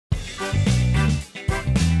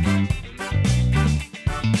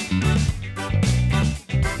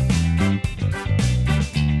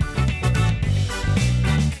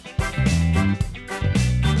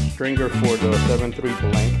stringer for the 7.3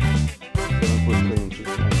 blank, 7'3"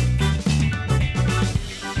 blank.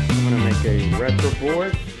 I'm gonna make a retro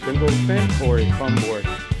board, single fin, or a funboard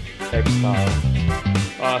X style.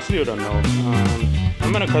 Still don't know.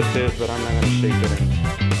 I'm gonna cut this, but I'm not gonna shape it in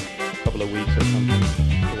a couple of weeks or something.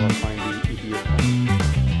 So I'll find the EPS one.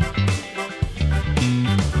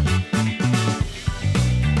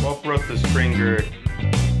 I'll brought the stringer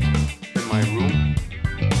in my room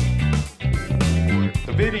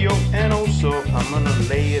for the video, and also I'm gonna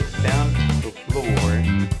lay it down the floor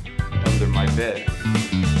under my bed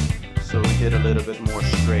so we get a little bit more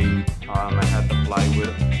straight. I had the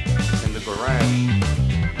plywood in the garage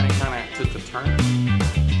and it kind of took a turn,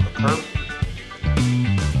 a curve.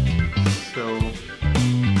 So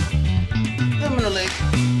I'm gonna lay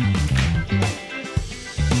like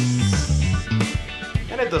this.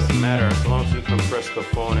 And it doesn't matter, as long as you compress the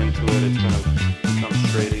phone into it, it's gonna come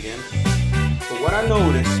straight again. But what I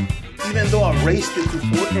noticed, even though I raised it to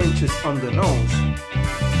 4 inches on the nose,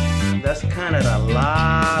 that's kind of a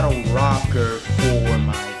lot of rocker for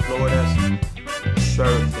my Florida's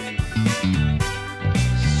surfing.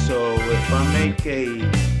 So if I make a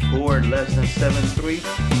board less than 7'3",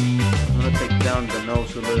 I'm gonna take down the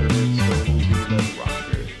nose a little bit so it will be less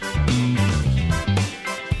rocker.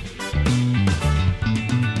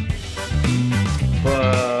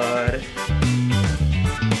 But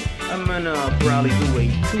I'm gonna probably do a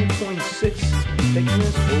 2.6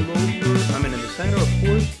 thickness all over. I mean in the center, of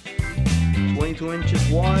course. 22 inches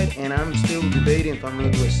wide, and I'm still debating if I'm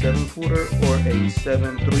going to do a 7-footer or a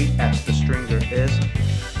 7'3" as the stringer is,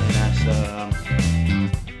 and as the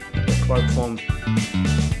Clark foam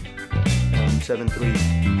 7'3",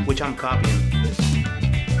 which I'm copying this.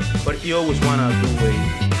 But you always want to do an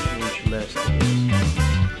inch less, I guess,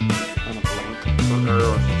 on a blank or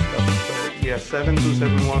some stuff. So yeah, 7'2",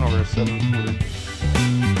 7'1", or a 7-footer.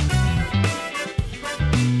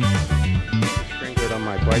 On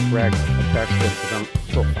my bike rack, attached it because I'm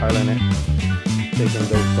profiling it, taking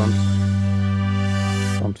those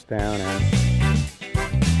bumps down, and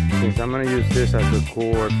since I'm going to use this as a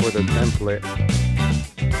cord for the template,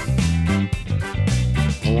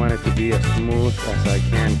 I want it to be as smooth as I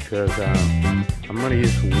can because I'm going to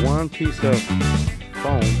use one piece of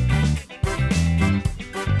foam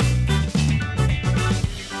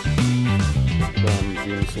from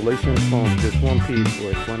the insulation foam, just one piece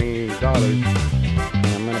for $20.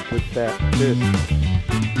 And I'm gonna put this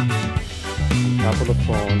on top of the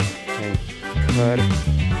phone and cut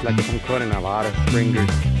like if I'm cutting a lot of stringers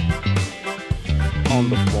on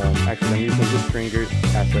the foam. Actually, I'm using the stringers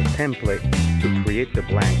as a template to create the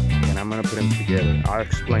blank, and I'm gonna put them together. I'll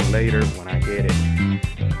explain later when I get it.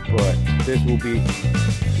 But this will be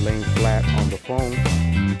laying flat on the foam,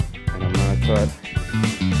 and I'm gonna cut.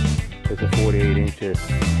 It's a 48 inches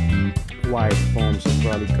wide foam, so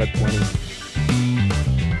probably cut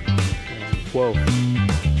 12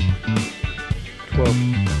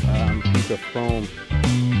 piece of foam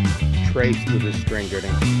traced with the stringer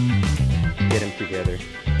and get them together.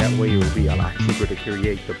 That way it will be a lot cheaper to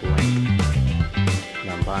create the blank. And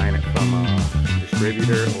I'm buying it from a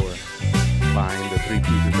distributor or buying the 3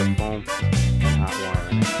 pieces of foam and hot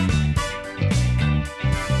wiring it.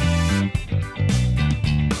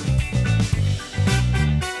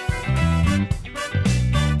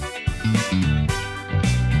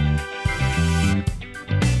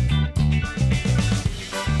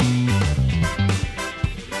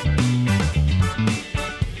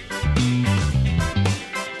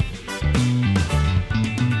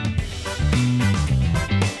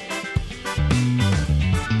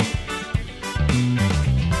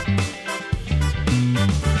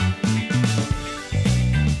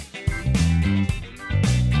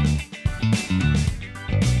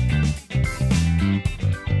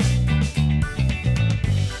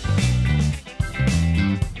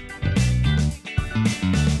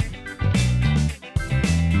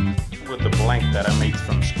 That I made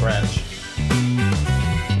from scratch.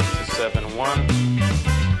 It's a 7'1",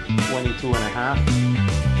 22.5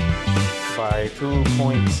 by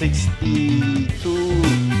 2.62.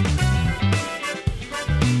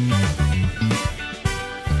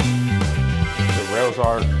 The rails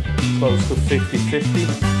are close to 50-50,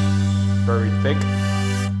 very thick.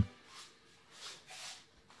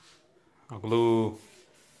 I'll glue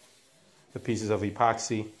the pieces of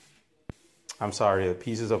epoxy. I'm sorry, the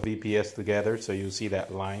pieces of EPS together so you see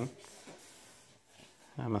that line.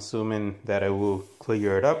 I'm assuming that it will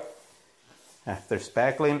clear it up after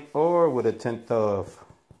spackling, or with a tint of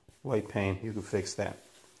white paint you can fix that.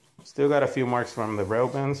 Still got a few marks from the rail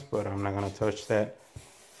bends, but I'm not gonna touch that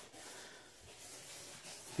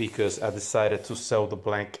because I decided to sew the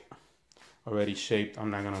blank already shaped.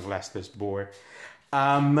 I'm not gonna glass this board.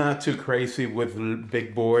 I'm not too crazy with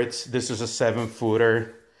big boards. This is a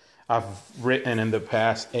 7-footer. I've written in the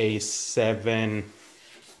past a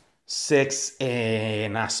 7.6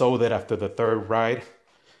 and I sold it after the 3rd ride.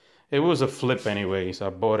 It was a flip anyways. I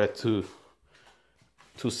bought it to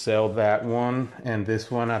sell that one, and this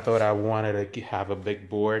one I thought I wanted to have a big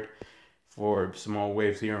board for small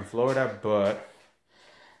waves here in Florida, but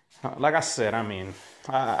like I said, I mean,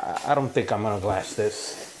 I don't think I'm gonna glass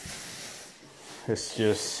this. It's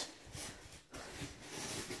just,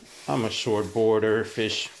 I'm a short boarder,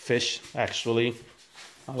 fish actually.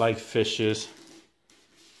 I like fishes.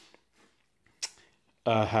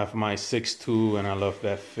 I have my 6.2 and I love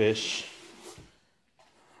that fish.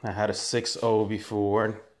 I had a 6.0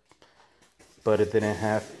 before, but it didn't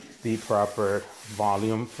have the proper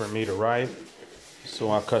volume for me to ride. So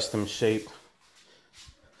I custom shaped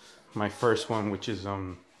my first one, which is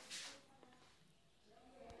on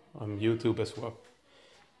YouTube as well.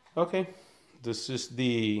 Okay, this is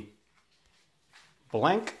the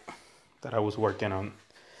blank that I was working on.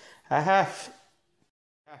 I have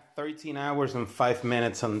 13 hours and 5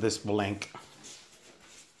 minutes on this blank.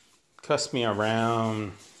 Cost me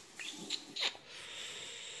around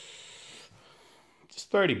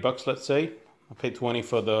just $30, let's say. I paid 20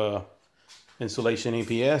 for the insulation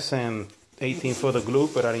EPS and 18 for the glue,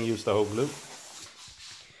 but I didn't use the whole glue.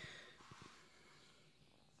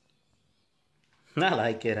 I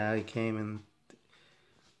like it how it came, and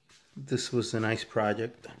this was a nice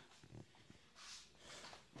project.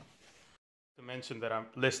 To mention that I'm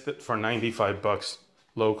listed for $95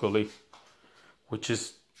 locally, which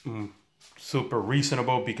is super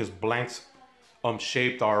reasonable because blanks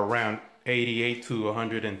shaped are around $88 to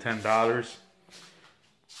 $110.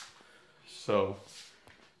 So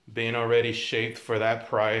being already shaped for that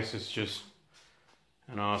price is just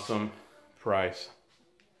an awesome price.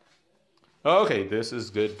 Okay, this is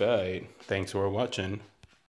goodbye. Thanks for watching.